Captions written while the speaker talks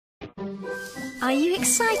Are you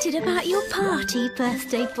excited about your party,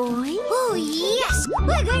 birthday boy? Oh, yes!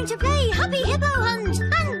 We're going to play Happy Hippo Hunt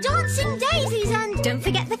and Dancing Daisies and... Don't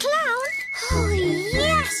forget the clown. Oh,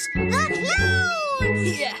 yes! The clown!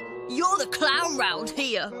 Yeah, you're the clown round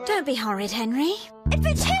here. Don't be horrid, Henry. If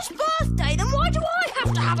it's his birthday, then why do I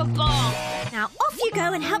have to have a bar? Now off you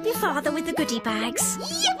go and help your father with the goodie bags.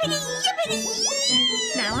 Yippity,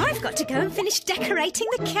 yippity! Now I've got to go and finish decorating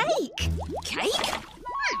the cake. Cake?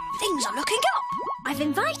 Things are looking up. I've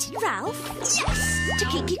invited Ralph. Yes! To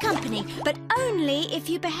keep you company, but only if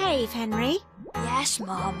you behave, Henry. Yes,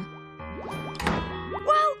 Mum.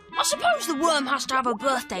 Well, I suppose the worm has to have a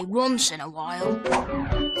birthday once in a while. I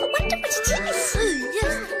wonder what it is.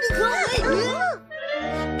 Yes!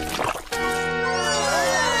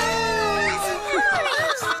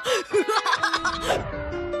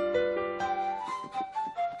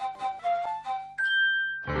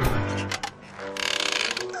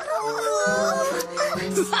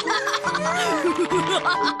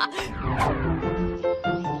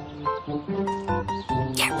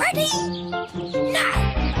 Get ready! Now!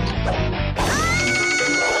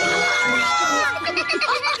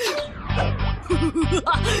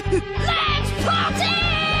 Let's party!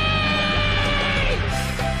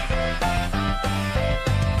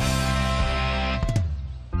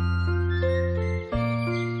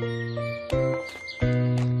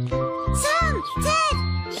 Sam! Ted!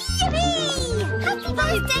 Yippee! Happy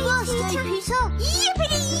birthday, Peter!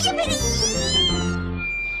 Yippity, yippity!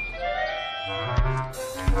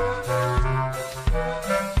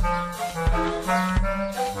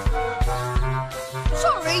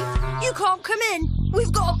 Sorry, you can't come in.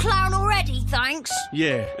 We've got a clown already, thanks.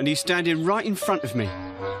 Yeah, and he's standing right in front of me.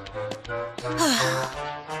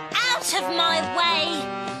 Out of my way!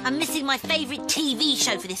 I'm missing my favourite TV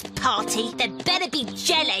show for this party. There better be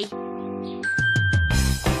jelly.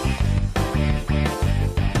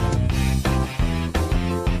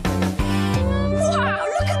 Wow,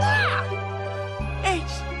 look at that!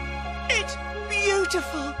 It's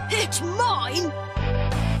beautiful. It's mine.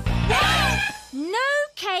 Wow! No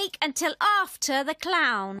cake until after the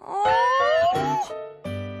clown. Oh!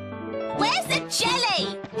 Where's the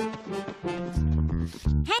jelly?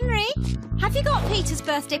 Henry, have you got Peter's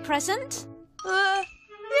birthday present?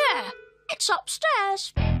 Yeah, it's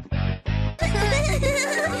upstairs.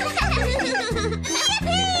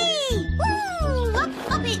 Yippee! Woo!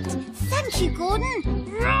 Up it! Thank you, Gordon.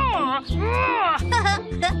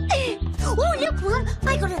 Oh, look, Mum,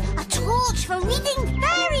 I got a torch for reading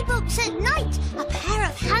fairy books at night, a pair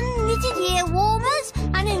of hand-knitted ear warmers,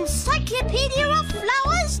 an encyclopedia of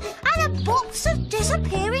flowers, and a box of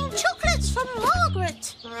disappearing chocolates from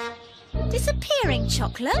Margaret. Disappearing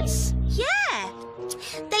chocolates? Yeah,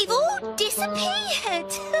 they've all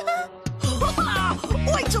disappeared.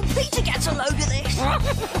 Wait till Peter gets a load of this.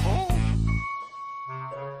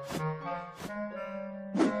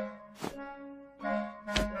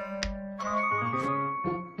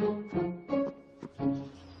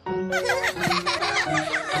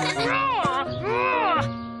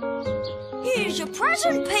 Here's your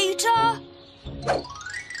present, Peter.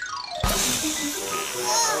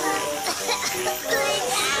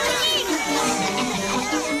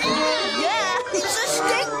 Yeah, it's a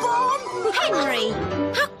stink bomb. Henry,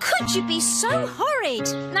 how could you be so horrid?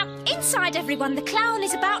 Now, inside everyone, the clown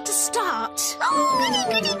is about to start. Oh, goody,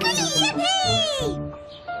 goody, goody, yippee!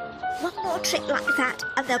 One more trick like that,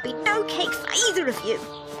 and there'll be no cake for either of you.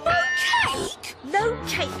 No cake? No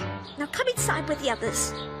cake. Now come inside with the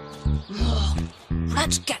others.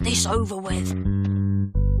 Let's get this over with.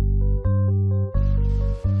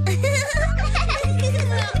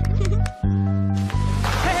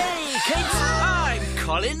 Hey, kids! I'm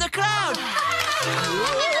Colin the Clown.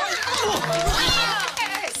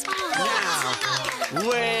 Now,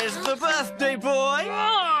 where's the birthday boy?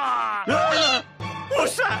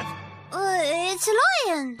 What's that? It's a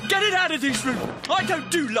lion. Get it out of this room. I don't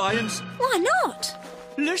do lions. Why not?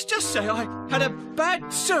 Let's just say I had a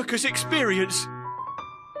bad circus experience.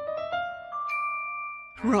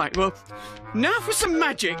 Right, well, now for some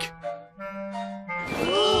magic.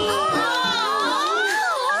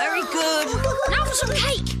 Very good. Now for some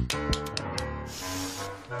cake.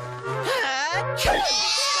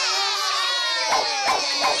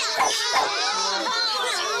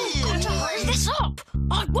 To hurry this up.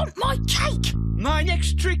 I want my cake. My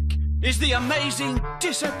next trick is the amazing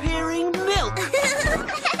disappearing milk.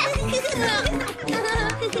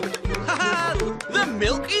 The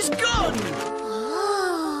milk is gone.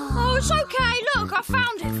 Oh, it's okay. Look, I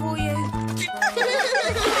found it for you.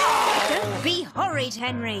 Don't be horrid,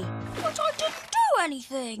 Henry. But I didn't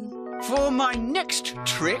anything. For my next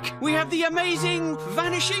trick, we have the amazing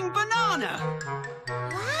vanishing banana.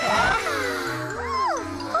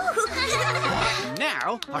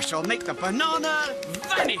 Now I shall make the banana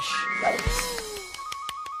vanish.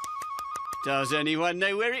 Does anyone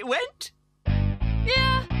know where it went?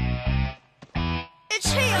 Yeah.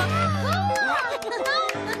 It's here.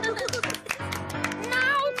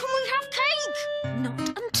 Now can we have cake? Not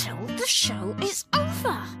until the show is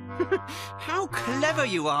over. How clever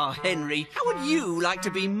you are, Henry. How would you like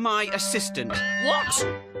to be my assistant? What?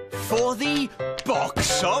 For the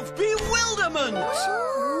Box of Bewilderment!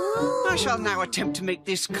 I shall now attempt to make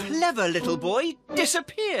this clever little boy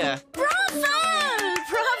disappear. Bravo!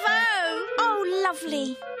 Bravo! Oh,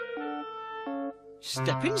 lovely.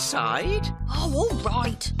 Step inside. Oh, all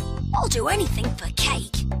right. I'll do anything for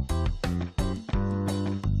cake.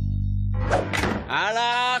 A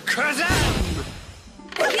la Kazam!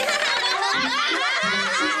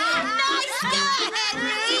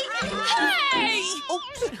 Hey!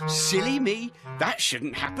 Oops, silly me. That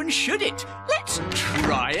shouldn't happen, should it? Let's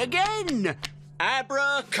try again.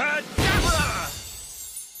 Abracadabra!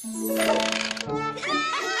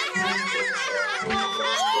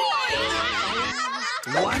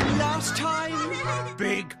 One last time.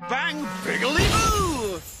 Big bang, biggly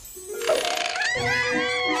boo!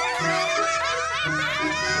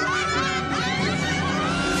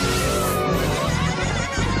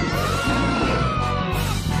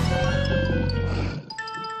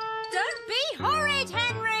 Don't be horrid,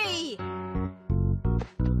 Henry!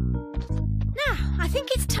 Now, I think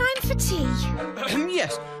it's time for tea.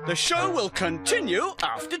 Yes, the show will continue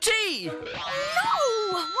after tea. No!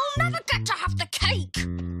 We'll never get to have the cake.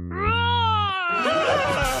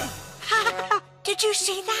 Did you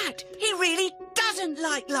see that? He really doesn't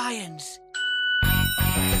like lions.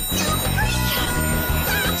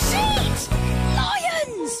 That's it!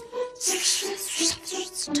 Lions!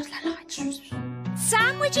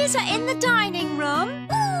 Sandwiches are in the dining room.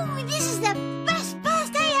 Ooh, this is the best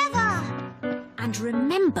birthday ever. And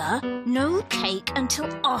remember, no cake until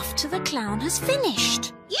after the clown has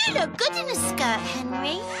finished. You look good in a skirt,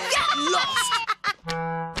 Henry. Get lost!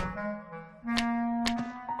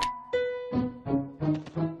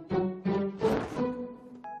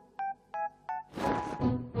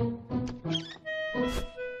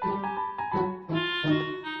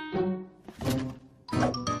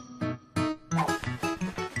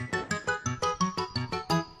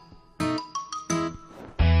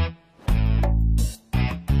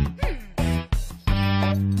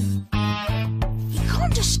 He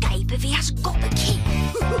can't escape if he hasn't got the key.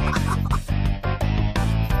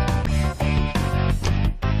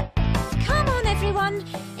 Come on, everyone.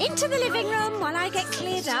 Into the living room while I get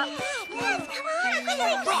cleared up.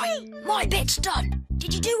 Right, my bit's done.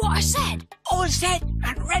 Did you do what I said? All set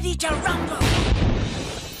and ready to rumble.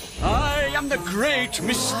 I am the great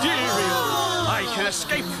Mysterio. I can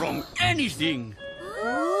escape from anything.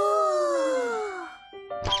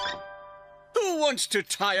 Who wants to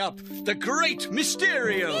tie up the great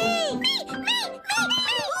Mysterio? Me!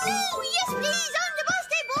 Oh, yes, please, I'm the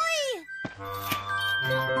birthday boy.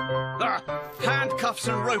 Ah, handcuffs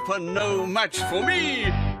and rope are no match for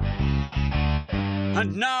me.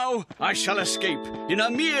 And now I shall escape in a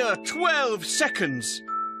mere 12 seconds.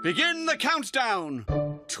 Begin the countdown.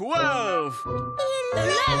 12.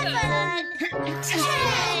 11. 10.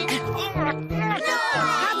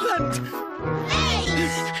 Happened.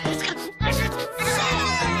 8. 7. 5.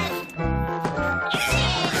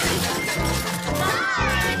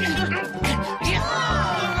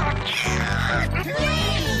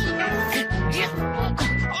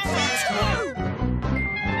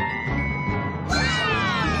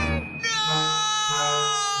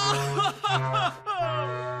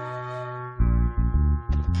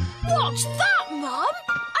 What's that, Mum?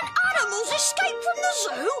 An animal's escaped from the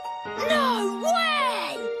zoo? No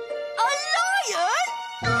way! A lion?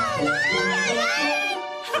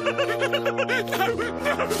 No,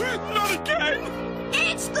 not again.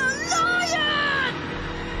 It's the lion!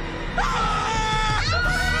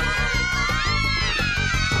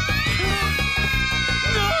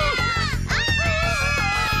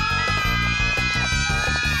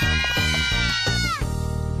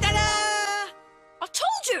 I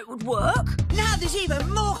told you it would work. Now there's even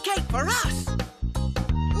more cake for us.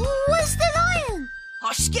 Where's the lion?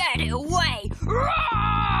 I scared it away.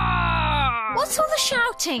 What's all the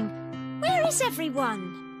shouting? Where is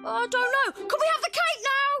everyone? I don't know. Can we have the cake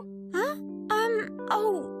now? Huh?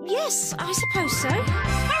 Oh, yes, I suppose so. Wait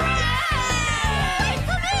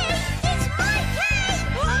for me! It's my cake!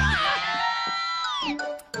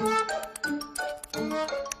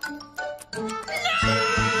 No!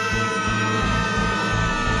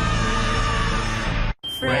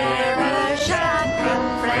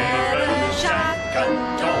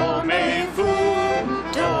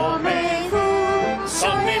 dormez-vous,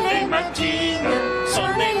 sonnez les matines,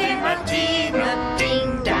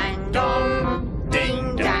 ding dang dong,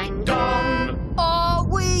 ding dang dong. Are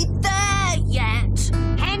we there yet?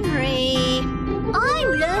 Henry!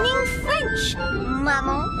 I'm learning French,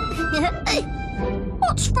 Maman.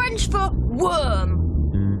 What's French for worm?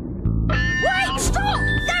 Wait, stop!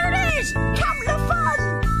 There it is! Camp Le Fun!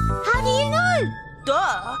 How do you know?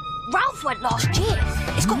 Duh! Ralph went last year.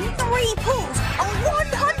 It's got 3 pools and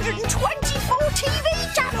 124 TV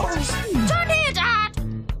channels. Turn here, Dad!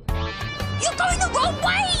 You're going the wrong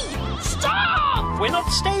way! Stop! We're not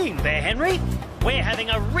staying there, Henry. We're having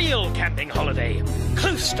a real camping holiday,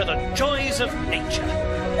 close to the joys of nature.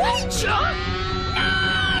 Nature?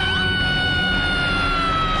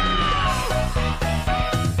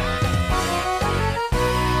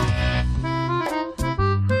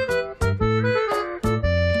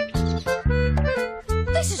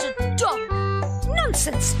 This is a dump.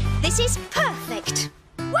 Nonsense! This is perfect!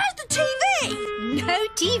 Where's the TV? No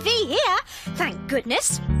TV here, thank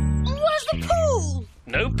goodness. Where's the pool?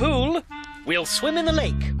 No pool. We'll swim in the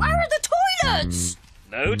lake. Where are the toilets?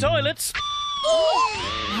 No toilets.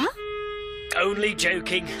 Oh! Only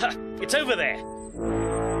joking. It's over there.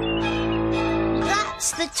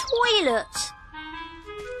 That's the toilet.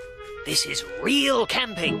 This is real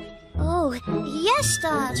camping. Oh, yes,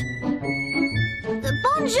 Dad.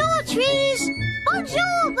 Bonjour, trees.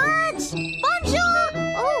 Bonjour, birds. Bonjour.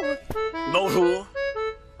 Oh, Bonjour.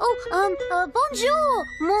 bonjour,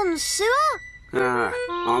 monsieur. Ah,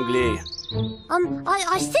 anglais.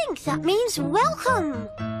 I think that means welcome.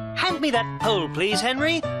 Hand me that pole, please,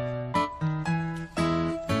 Henry.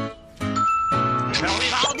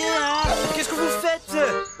 Qu'est-ce que vous faites?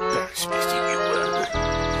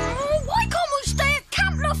 Why can't we stay at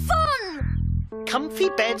Camp Le Fun? Comfy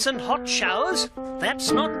beds and hot showers?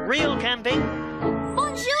 That's not real camping.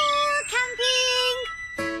 Bonjour,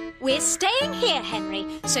 camping. We're staying here, Henry,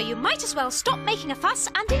 so you might as well stop making a fuss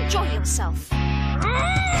and enjoy yourself. Can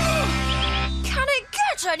it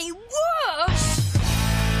get any worse?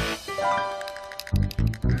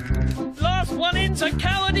 Last one in's a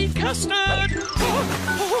cow and eat custard.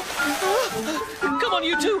 Come on,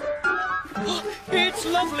 you two. It's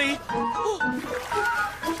lovely.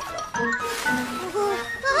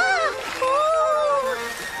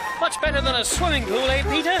 Much better than a swimming pool, eh,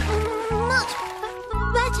 Peter? Much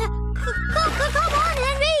better. Come on,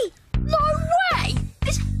 Henry. No way!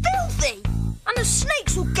 It's filthy! And the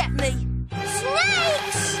snakes will get me.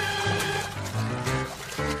 Snakes.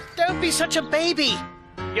 Don't be such a baby.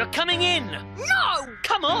 You're coming in. No!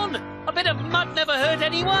 Come on. A bit of mud never hurt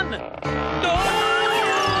anyone.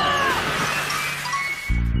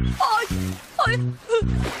 I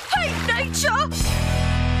hate nature!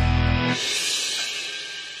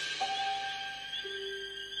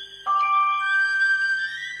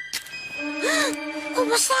 What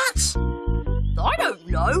was that? I don't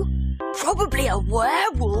know. Probably a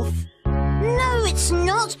werewolf. No, it's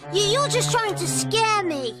not. You're just trying to scare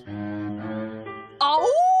me. Oh!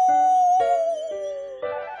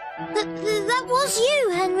 That was you,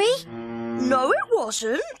 Henry. No, it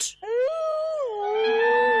wasn't.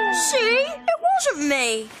 See? It wasn't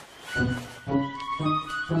me.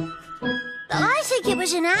 I think it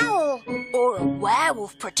was an owl. Or a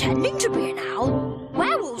werewolf pretending to be an owl.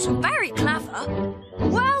 Werewolves are very clever.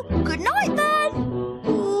 Well, good night then.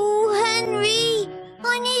 Oh, Henry,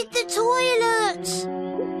 I need the toilet.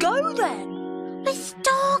 Go then. It's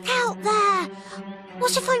dark out there.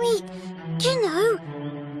 What if I meet, you know,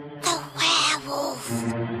 the werewolf?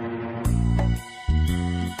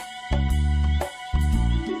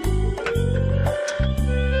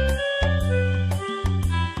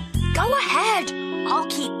 Go ahead. I'll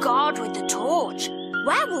keep guard with the torch.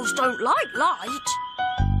 Werewolves don't like light.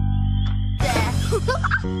 There.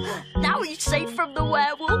 Now he's safe from the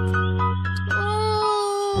werewolf.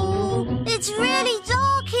 Oh, it's really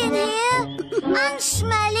dark in here. And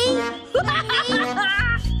smelly.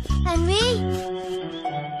 Henry?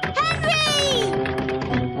 Henry!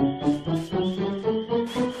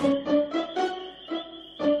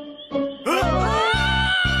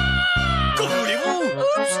 Que voulez-vous?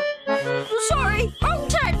 Oops. Sorry, wrong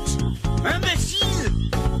tent. Imbécile!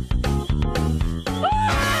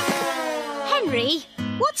 Henry,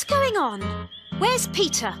 what's going on? Where's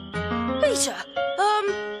Peter? Peter,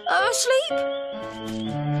 asleep?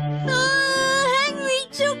 Henry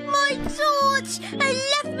took my torch and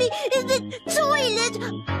left me in the toilet.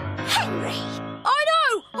 Henry! I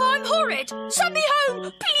know! I'm Horrid. Send me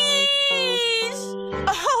home, please.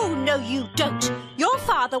 Oh, no, you don't. Your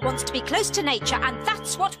father wants to be close to nature, and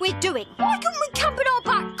that's what we're doing. Why can't we camp in our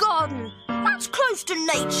back garden? That's close to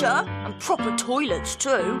nature. And proper toilets,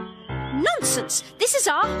 too. Nonsense. This is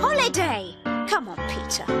our holiday. Come on,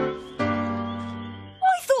 Peter.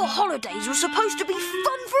 I thought holidays were supposed to be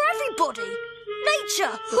fun for everybody.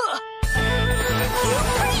 Nature.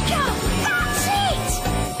 Eureka! That's it!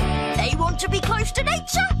 They want to be close to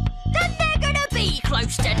nature? Then they're gonna be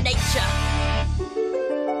close to nature.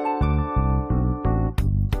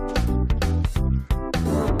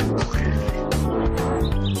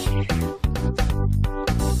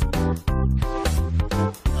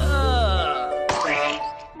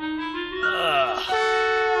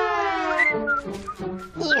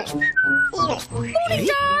 Morning,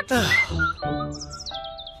 Dad! No.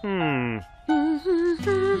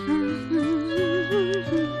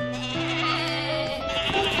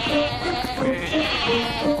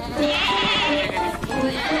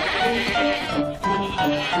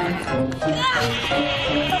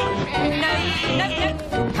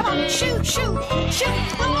 Come on, shoot.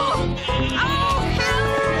 Oh, help!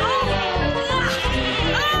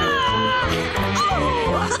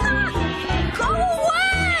 Go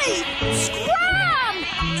away! Scram!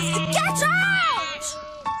 Get out!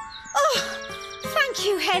 Oh, thank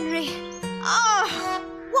you, Henry. Oh,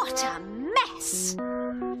 what a mess.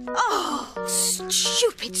 Oh,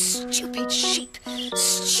 stupid sheep.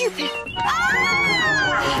 Stupid.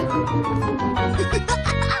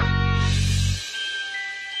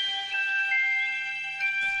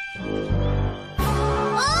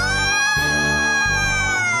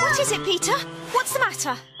 What is it, Peter? What's the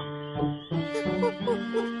matter?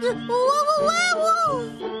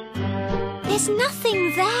 There's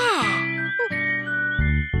nothing there.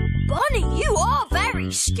 Bunny, you are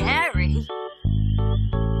very scary.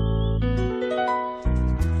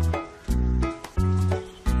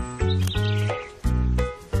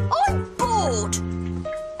 I'm bored.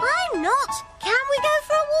 I'm not. Can we go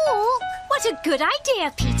for a walk? What a good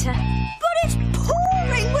idea, Peter. But it's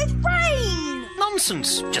pouring with rain.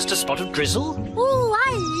 Nonsense. Just a spot of drizzle. Oh,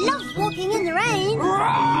 I love walking in the rain.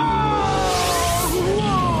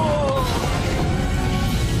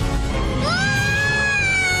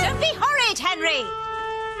 Don't be horrid, Henry.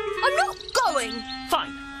 I'm not going.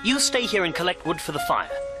 Fine. You stay here and collect wood for the fire.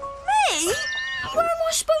 Me? Where am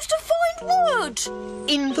I supposed to find wood?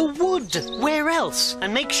 In the wood. Where else?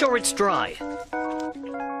 And make sure it's dry.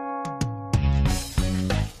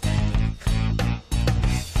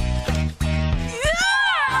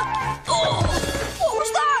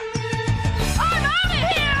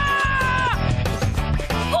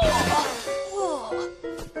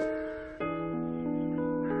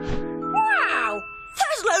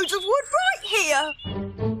 Loads of wood right here.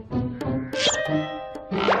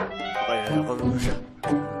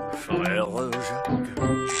 Frère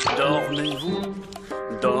Jacques,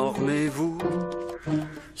 dormez-vous,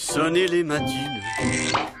 sonnez les matines,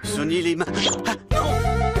 sonnez les Ah,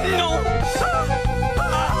 non,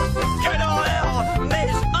 quelle horreur,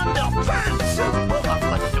 mes underpants.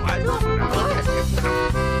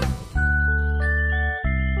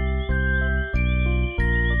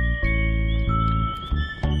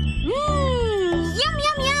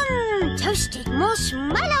 Toasted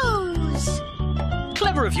marshmallows.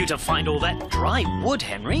 Clever of you to find all that dry wood,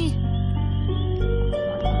 Henry.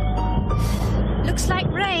 Looks like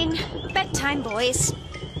rain. Bedtime, boys.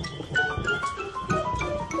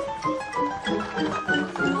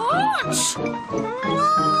 What?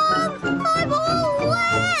 Mom, I'm all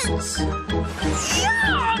wet.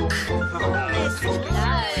 Yuck!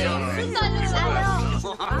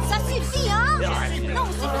 Ça suffit, hein? Non,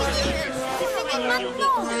 c'est fini. C'est fini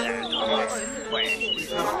maintenant.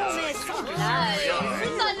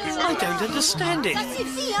 I don't understand it.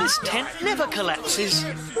 This tent never collapses.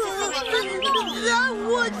 I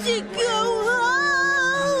want to go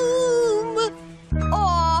home.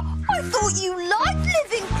 Oh, I thought you liked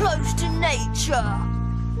living close to nature.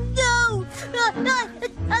 No,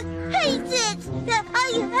 I hate it. I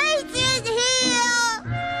hate it here.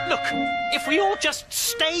 Look, if we all just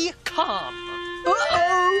stay calm.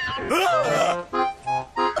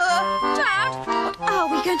 Dad, What are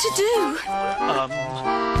we going to do?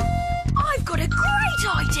 I've got a great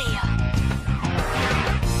idea.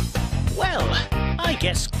 Well, I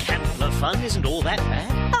guess campler fun isn't all that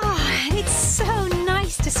bad. Oh, and it's so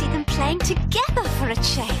nice to see them playing together for a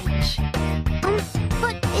change.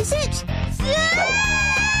 But is it?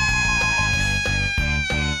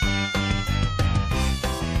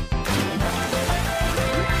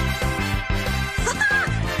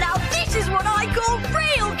 Now this is what I call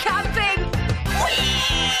real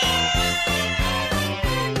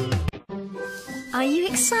Are you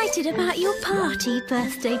excited about your party,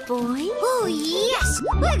 birthday boy? Oh, yes!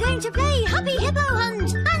 We're going to play Happy Hippo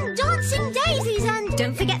Hunt and Dancing Daisies and...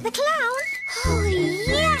 Don't forget the clown. Oh,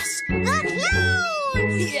 yes! The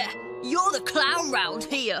clown! Yeah, you're the clown round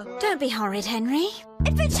here. Don't be horrid, Henry.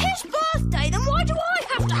 If it's his birthday, then why do I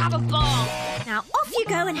have to have a bar? Now off you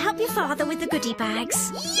go and help your father with the goodie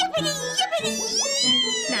bags. Yippity,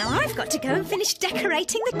 yippity! Now I've got to go and finish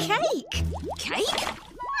decorating the cake. Cake?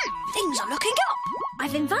 Things are looking up.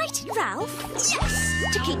 I've invited Ralph.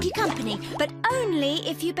 Yes! To keep you company, but only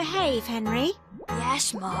if you behave, Henry.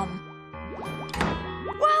 Yes, Mum.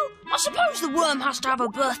 Well, I suppose the worm has to have a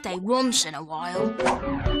birthday once in a while. I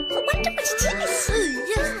wonder what it is.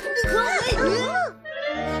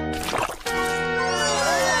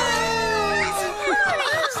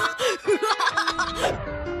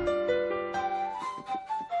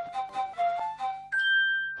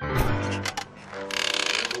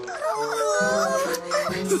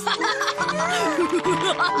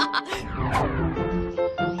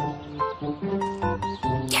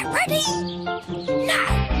 Get ready! Now!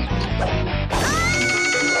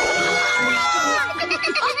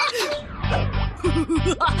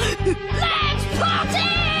 Let's party!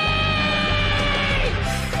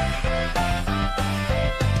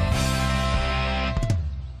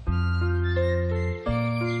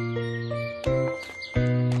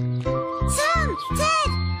 Sam!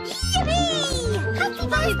 Ted! Yippee! Happy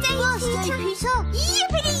birthday, Peter!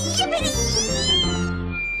 Yippity, yippity!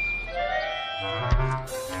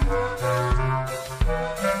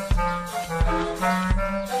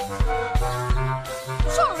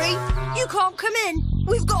 Sorry, you can't come in.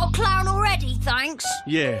 We've got a clown already, thanks.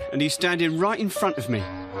 Yeah, and he's standing right in front of me.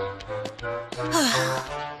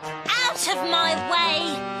 Out of my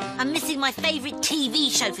way! I'm missing my favourite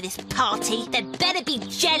TV show for this party. There better be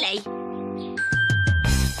jelly.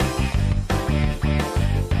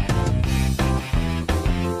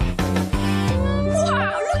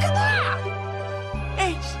 Wow, look at that!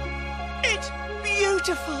 It's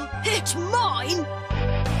beautiful. It's mine.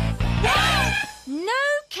 Wow! No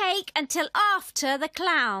cake until after the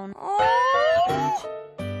clown. Oh!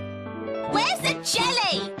 Where's the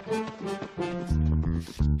jelly?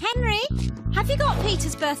 Henry, have you got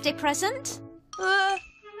Peter's birthday present?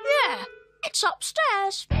 Yeah, it's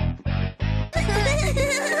upstairs.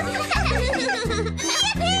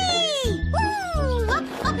 Yippee! Woo!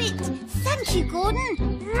 Up it! Thank you, Gordon.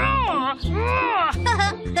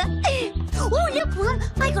 Oh, look, Mum,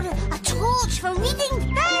 I got a torch for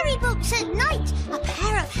reading fairy books at night, a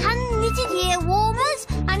pair of hand-knitted ear warmers,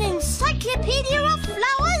 an encyclopedia of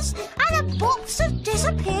flowers, and a box of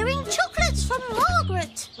disappearing chocolates from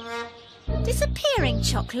Margaret. Disappearing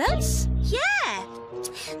chocolates? Yeah,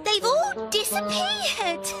 they've all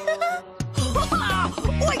disappeared.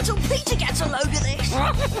 Wait till Peter gets a load of this.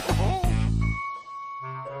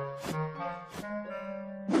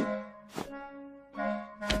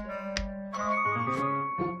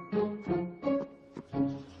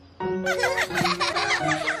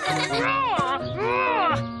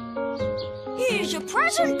 Here's your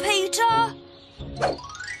present, Peter.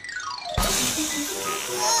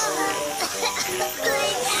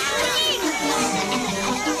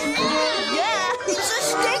 Yeah, it's a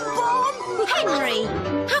stink bomb. Henry,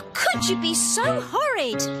 how could you be so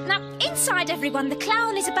horrid? Now, inside everyone, the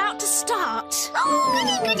clown is about to start. Oh,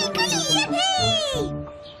 goody, goody, goody, yippee!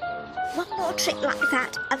 One more trick like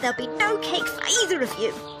that, and there'll be no cake for either of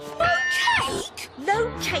you. No cake?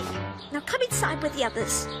 No cake. Now come inside with the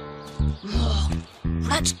others.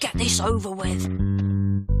 Let's get this over with.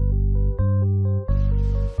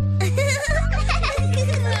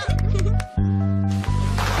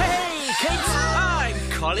 Hey, kids! I'm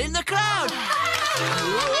Colin the Clown.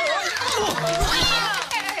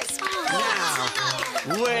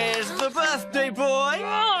 Now, where's the birthday boy?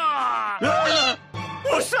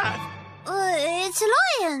 What's that? It's a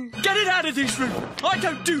lion. Get it out of this room. I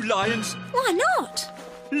don't do lions. Why not?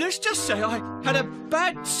 Let's just say I had a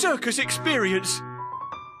bad circus experience.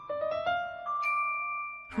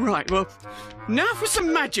 Right, well, now for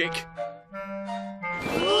some magic.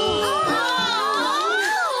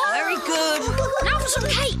 Very good. Now for some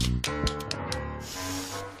cake.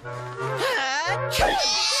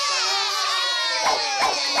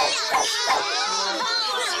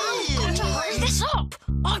 Got to hurry this up.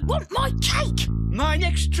 I want my cake. My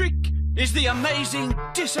next trick is the amazing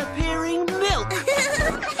disappearing milk.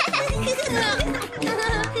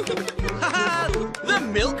 The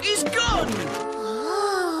milk is gone.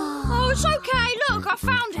 Oh, it's okay. Look, I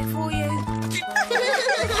found it for you.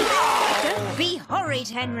 Don't be horrid,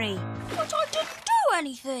 Henry. But I didn't do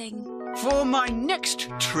anything. For my next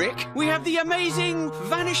trick, we have the amazing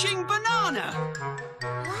vanishing banana.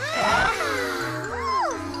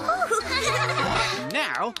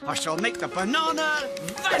 Now I shall make the banana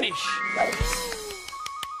vanish.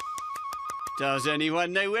 Does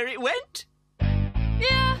anyone know where it went?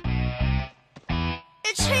 Yeah.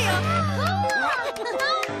 It's here.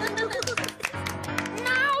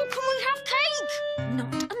 Now can we have cake?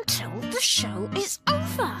 Not until the show is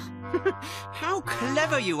over. How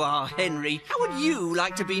clever you are, Henry. How would you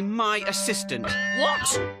like to be my assistant?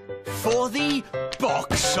 What? For the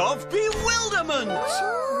box of bewilderment.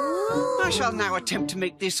 I shall now attempt to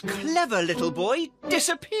make this clever little boy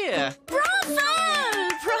disappear. Bravo!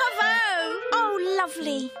 Bravo! Oh,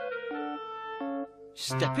 lovely.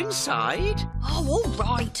 Step inside. Oh, all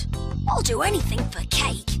right. I'll do anything for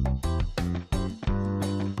cake.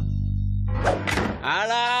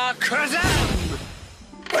 Alakazam!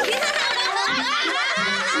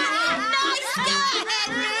 Nice go,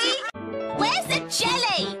 Henry! Where's the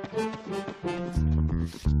jelly?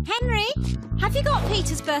 Henry, have you got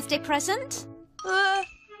Peter's birthday present?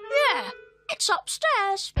 Yeah. It's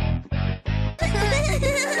upstairs.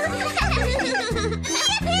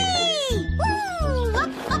 Yippee! Woo!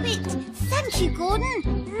 Up it! Thank you, Gordon.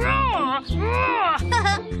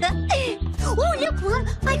 Oh, look, Mum,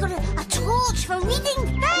 I got a torch for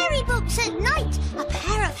reading fairy books at night, a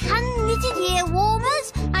pair of hand-knitted ear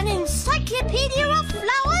warmers, an encyclopedia of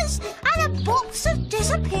flowers, and a box of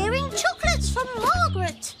disappearing chocolates from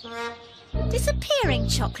Margaret. Disappearing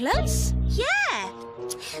chocolates? Yeah,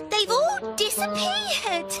 they've all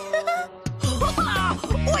disappeared.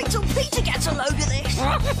 Wait till Peter gets a load of this.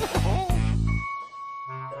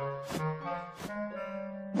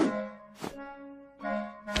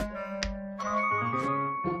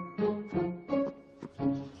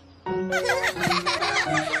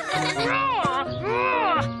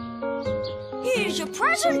 Here's your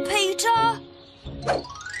present, Peter.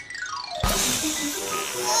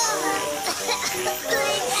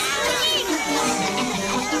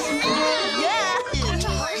 To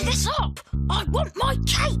hurry this up, I want my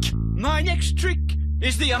cake. My next trick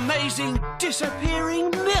is the amazing disappearing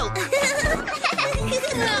milk.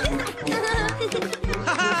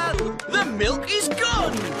 The milk is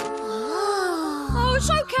gone. Oh, it's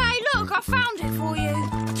okay. Look, I found it for you.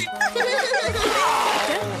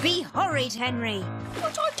 Don't be horrid, Henry.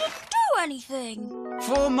 But I didn't do anything.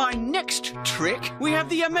 For my next trick, we have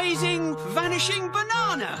the amazing vanishing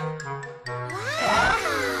banana.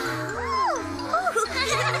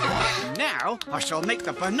 Now I shall make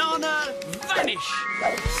the banana vanish.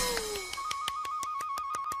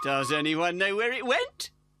 Does anyone know where it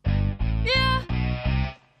went? Yeah.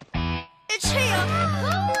 It's here.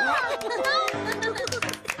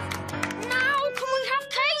 Now can we have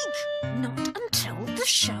cake? Not until the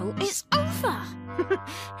show is over.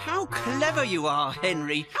 How clever you are,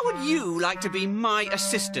 Henry. How would you like to be my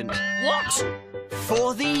assistant? What?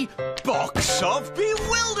 For the box of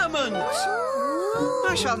bewilderment.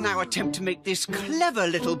 I shall now attempt to make this clever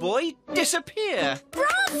little boy disappear.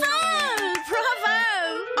 Bravo! Bravo!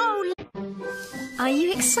 Oh, are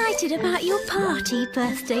you excited about your party,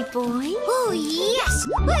 birthday boy? Oh, yes!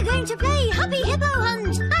 We're going to play Hubby Hippo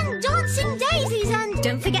Hunt and Dancing Daisies and...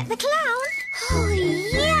 Don't forget the clown. Oh,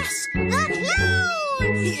 yes! The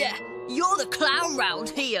clown! Yeah, you're the clown round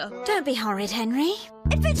here. Don't be horrid, Henry.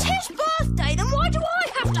 If it's his birthday, then why do I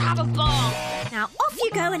have to have a bar? Now off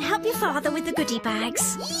you go and help your father with the goodie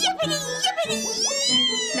bags. Yippity, yippity!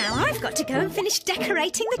 Now I've got to go and finish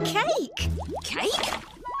decorating the cake. Cake?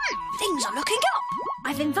 Things are looking up.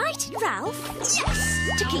 I've invited Ralph.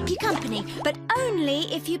 Yes! To keep you company, but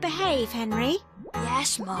only if you behave, Henry.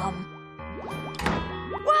 Yes, Mum.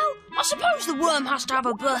 Well, I suppose the worm has to have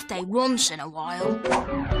a birthday once in a while. I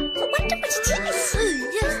wonder what it is.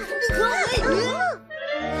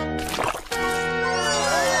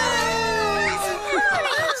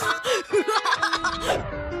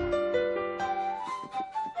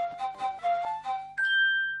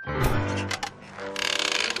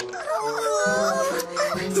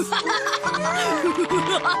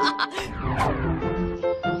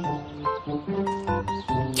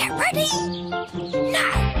 Get ready!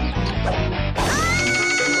 Now!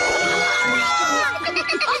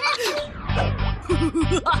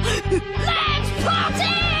 Let's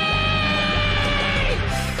party!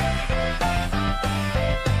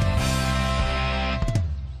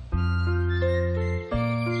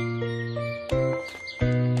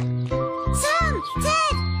 Sam!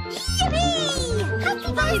 Ted! Yippee! Happy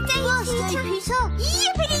birthday, Peter!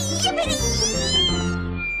 Yippity, yippity!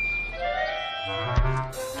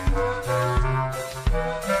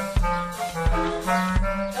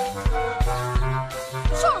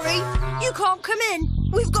 Sorry, you can't come in.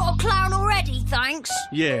 We've got a clown already, thanks.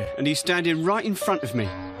 Yeah, and he's standing right in front of me.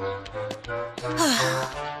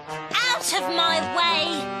 Out of my way!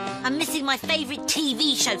 I'm missing my favourite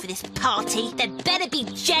TV show for this party. There'd better be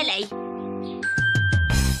jelly.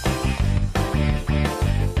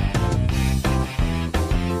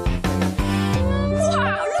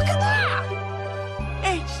 Wow, look at that!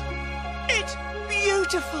 It's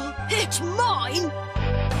beautiful. It's mine!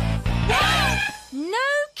 No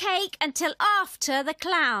cake until after the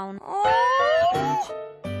clown. Oh!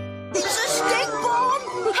 It's a stick bomb!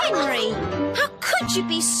 Henry, how could you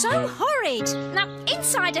be so horrid? Now,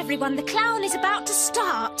 inside everyone, the clown is about to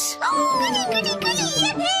start. Oh, goody, goody, goody,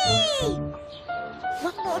 yippee!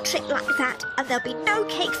 One more trick like that, and there'll be no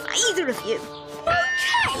cake for either of you. No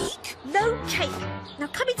cake? No cake. Now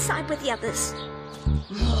come inside with the others.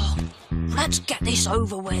 Let's get this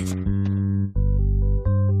over with.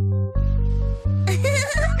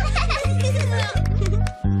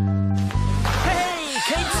 Hey,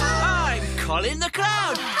 kids! I'm Colin the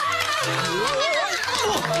Clown.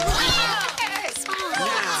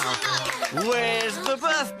 Now, where's the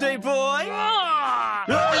birthday boy?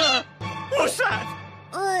 What's that?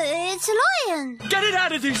 It's a lion. Get it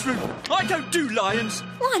out of this room. I don't do lions.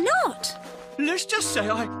 Why not? Let's just say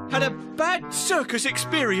I had a bad circus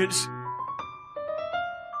experience.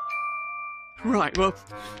 Right, well,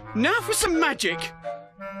 now for some magic.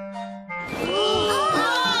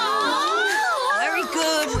 Very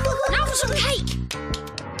good. Now for some cake.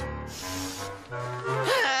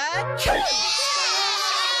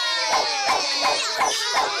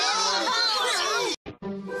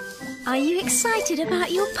 Are you excited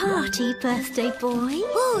about your party, birthday boy?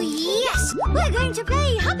 Oh, yes! We're going to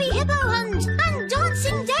play Happy Hippo Hunt and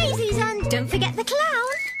Dancing Daisies and... Don't forget the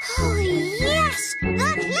clown. Oh, yes! The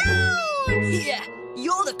clown! Yeah,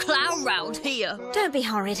 you're the clown round here. Don't be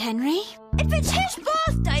horrid, Henry. If it's his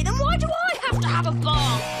birthday, then why do I have to have a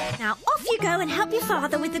bar? Now off you go and help your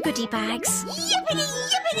father with the goodie bags. Yippity,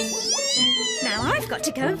 yippity! Now I've got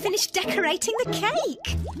to go and finish decorating the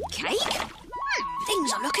cake. Cake?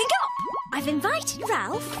 Things are looking up. I've invited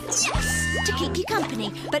Ralph. Yes! To keep you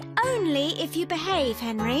company, but only if you behave,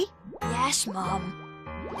 Henry. Yes, Mum.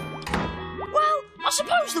 Well, I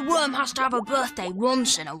suppose the worm has to have a birthday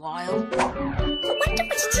once in a while. I wonder what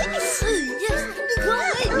it is. Yes,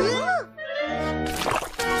 got it!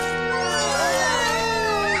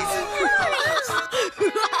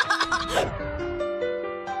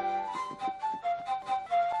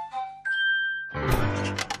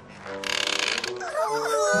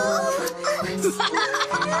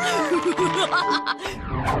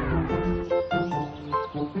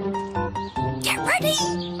 Get ready!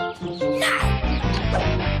 Now!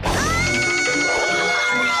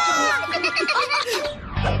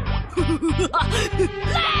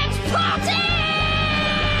 Let's party!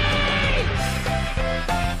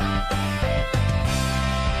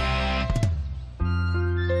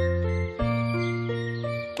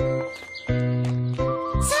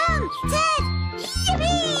 Sam, Ted,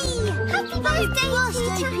 yippee! Happy birthday,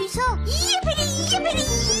 Peter! Yippity, yippity!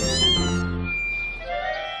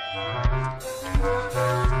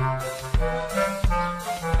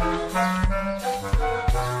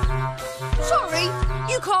 Sorry,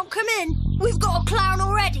 you can't come in. We've got a clown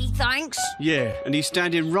already, thanks. Yeah, and he's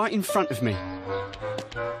standing right in front of me.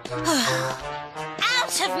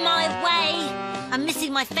 Out of my way! I'm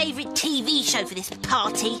missing my favourite TV show for this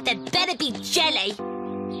party. There'd better be jelly.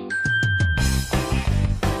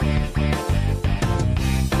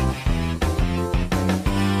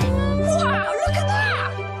 Wow, look at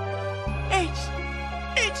that!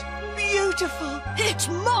 It's beautiful. It's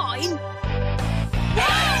mine!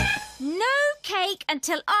 No cake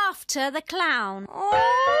until after the clown.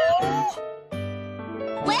 Oh!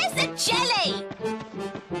 Where's the jelly?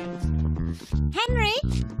 Henry,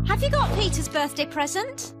 have you got Peter's birthday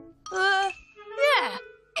present? Yeah,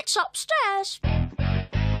 it's upstairs.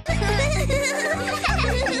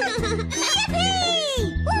 Yippee!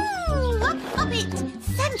 Woo! Up it!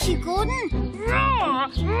 Thank you, Gordon.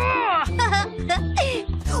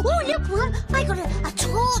 Oh, look, Mum, I got a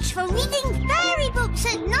torch for reading fairy books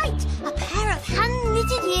at night, a pair of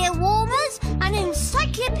hand-knitted ear warmers, an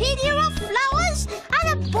encyclopedia of flowers, and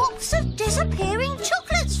a box of disappearing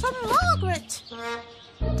chocolates from Margaret.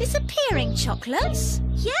 Disappearing chocolates?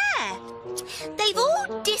 Yeah, they've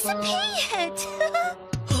all disappeared.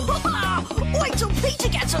 Wait till Peter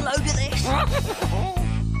gets a load of this.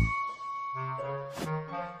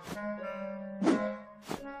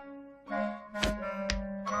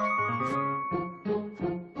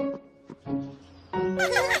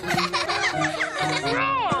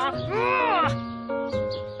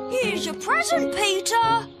 Here's your present, Peter.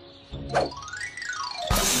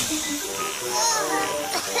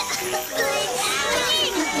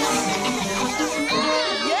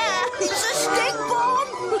 Yeah, it's a stick bomb.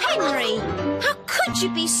 Henry, how could you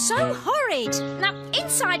be so horrid? Now,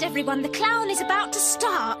 inside everyone, the clown is about to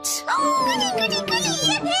start. Oh, goody, goody, goody,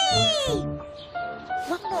 yippee!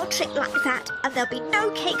 One more trick like that, and there'll be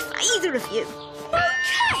no cake for either of you. No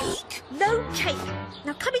cake? No cake.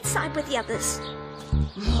 Now come inside with the others.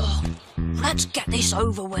 Oh, let's get this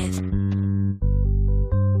over with.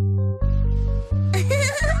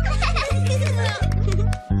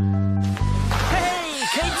 Hey,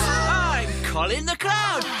 kids! I'm Colin the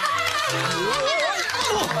Clown.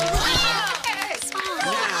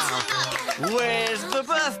 Now, where's the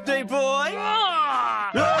birthday boy?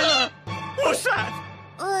 What's that?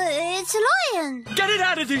 It's a lion. Get it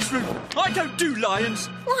out of this room. I don't do lions.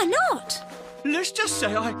 Why not? Let's just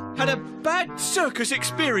say I had a bad circus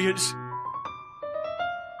experience.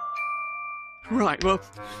 Right, well,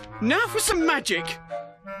 now for some magic.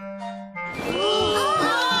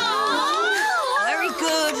 Very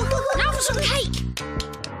good. Now for some cake.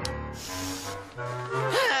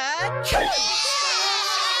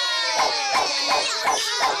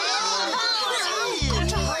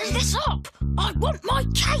 To hurry this up. I want my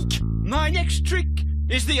cake. My next trick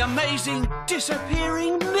is the amazing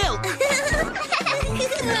disappearing milk.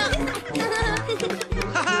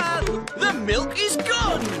 The milk is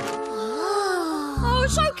gone. Oh,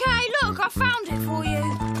 it's okay. Look, I found it for you.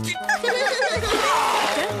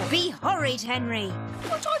 Don't be horrid, Henry.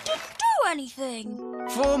 But I didn't do anything.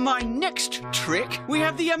 For my next trick, we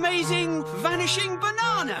have the amazing vanishing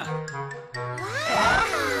banana.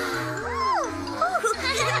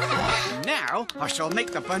 Now I shall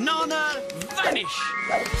make the banana vanish.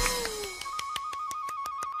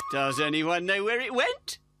 Does anyone know where it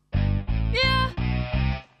went? Yeah.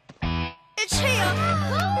 It's here.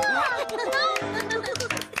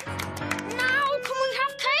 Now can we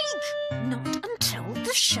have cake? Not until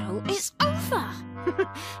the show is over.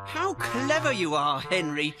 How clever you are,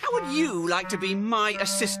 Henry. How would you like to be my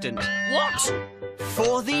assistant? What?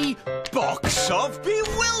 For the Box of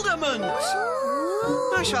Bewilderment!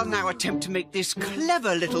 I shall now attempt to make this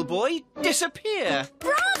clever little boy disappear.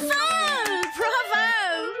 Bravo! Bravo!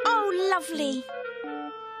 Oh, lovely.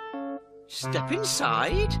 Step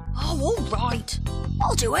inside. Oh, all right.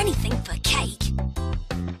 I'll do anything for cake.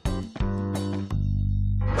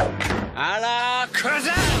 A la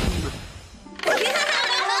Kazam!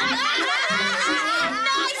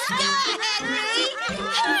 Nice go, Henry!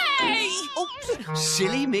 Hey! Oh,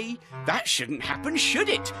 silly me. That shouldn't happen, should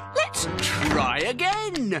it? Let's try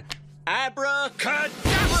again.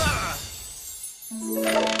 Abracadabra!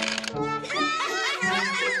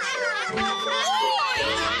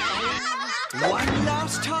 One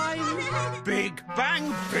last time. Big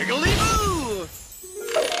bang, biggly boo!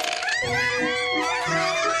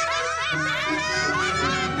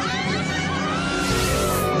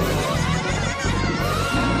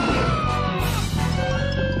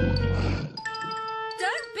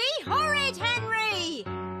 Don't be horrid, Henry!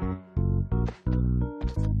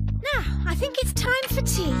 Now, I think it's time for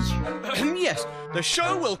tea. Yes, the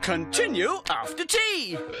show will continue after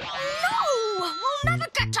tea. No! We'll never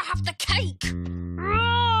get to have the cake.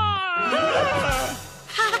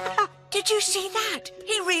 Did you see that?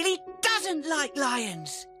 He really doesn't like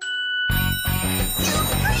lions.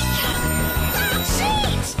 That's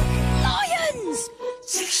it! Lions!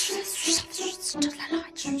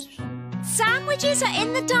 Sandwiches are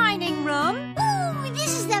in the dining room. Ooh,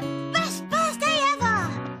 this is the best birthday ever!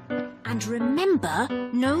 And remember,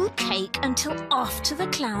 no cake until after the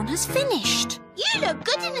clown has finished. You look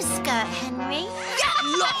good in a skirt, Henry. Get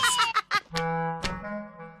lost!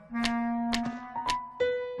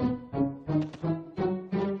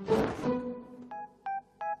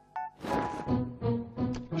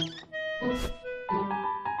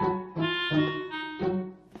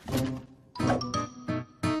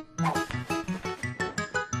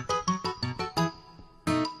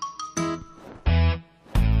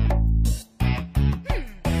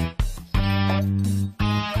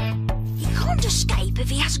 He can't escape if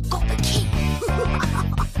he hasn't got the key.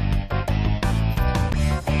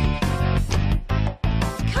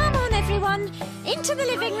 Come on, everyone. Into the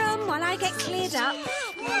living room while I get cleared up.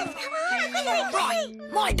 Right,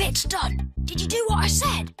 my bit's done. Did you do what I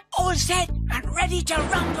said? All set and ready to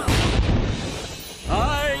rumble.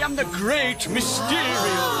 I am the great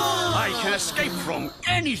Mysterio. I can escape from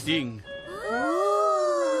anything.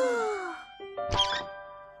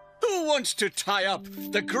 Who wants to tie up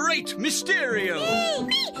the great Mysterio?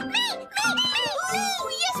 Me! Ooh,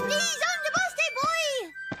 yes, please, I'm the birthday boy!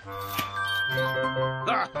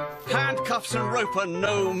 Handcuffs and rope are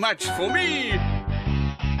no match for me.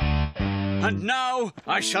 And now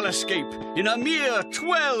I shall escape in a mere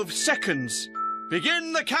 12 seconds.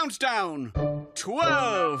 Begin the countdown.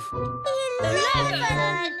 12.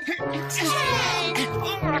 11.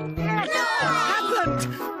 10. 9. Happened?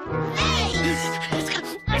 8. 7.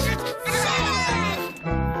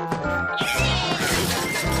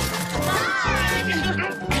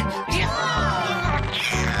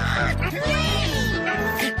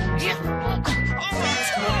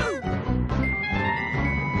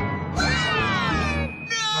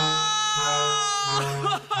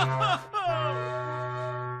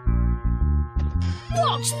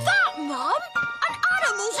 What's that, Mum? An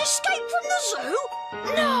animal's escaped from the zoo?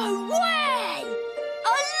 No way! A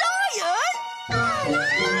lion? No,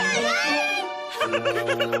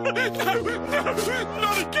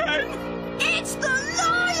 not again. It's the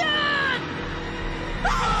lion!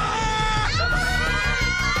 Ah!